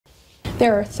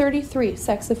There are 33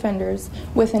 sex offenders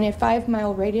within a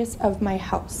 5-mile radius of my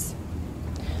house.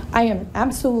 I am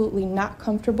absolutely not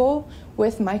comfortable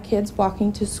with my kids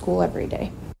walking to school every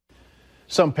day.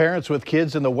 Some parents with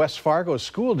kids in the West Fargo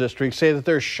School District say that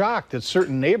they're shocked that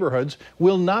certain neighborhoods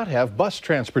will not have bus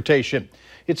transportation.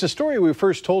 It's a story we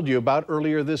first told you about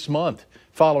earlier this month.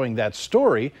 Following that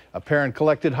story, a parent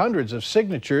collected hundreds of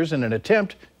signatures in an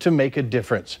attempt to make a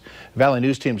difference. Valley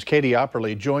News Team's Katie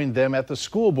Opperly joined them at the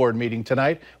school board meeting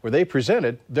tonight, where they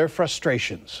presented their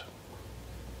frustrations.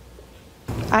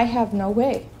 I have no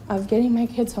way of getting my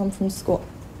kids home from school.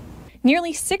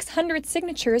 Nearly 600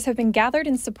 signatures have been gathered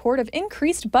in support of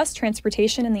increased bus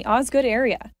transportation in the Osgood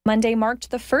area. Monday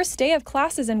marked the first day of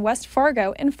classes in West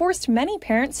Fargo and forced many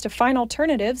parents to find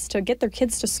alternatives to get their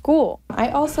kids to school. I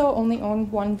also only own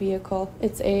one vehicle.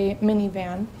 It's a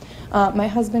minivan. My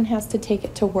husband has to take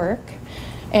it to work,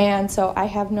 and so I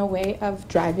have no way of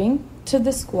driving to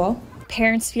the school.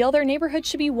 Parents feel their neighborhood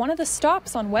should be one of the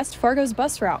stops on West Fargo's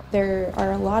bus route. There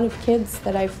are a lot of kids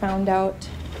that I've found out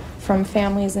from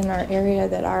families in our area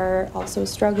that are also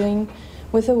struggling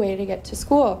with a way to get to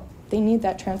school. They need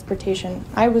that transportation.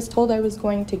 I was told I was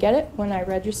going to get it when I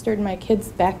registered my kids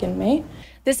back in May.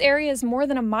 This area is more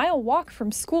than a mile walk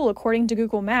from school, according to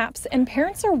Google Maps, and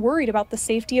parents are worried about the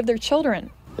safety of their children.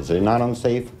 Is it not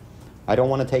unsafe? I don't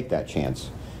want to take that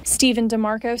chance. Stephen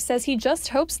DeMarco says he just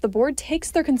hopes the board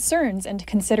takes their concerns into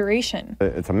consideration.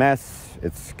 It's a mess,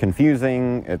 it's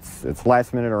confusing, it's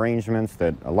last-minute arrangements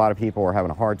that a lot of people are having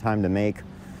a hard time to make.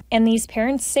 And these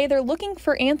parents say they're looking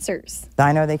for answers.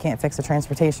 I know they can't fix the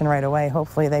transportation right away.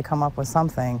 Hopefully they come up with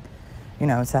something,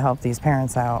 to help these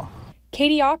parents out.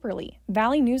 Katie Opperly,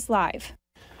 Valley News Live.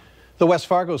 The West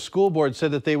Fargo School Board said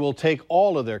that they will take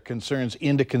all of their concerns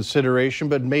into consideration,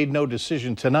 but made no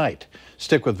decision tonight.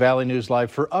 Stick with Valley News Live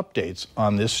for updates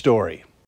on this story.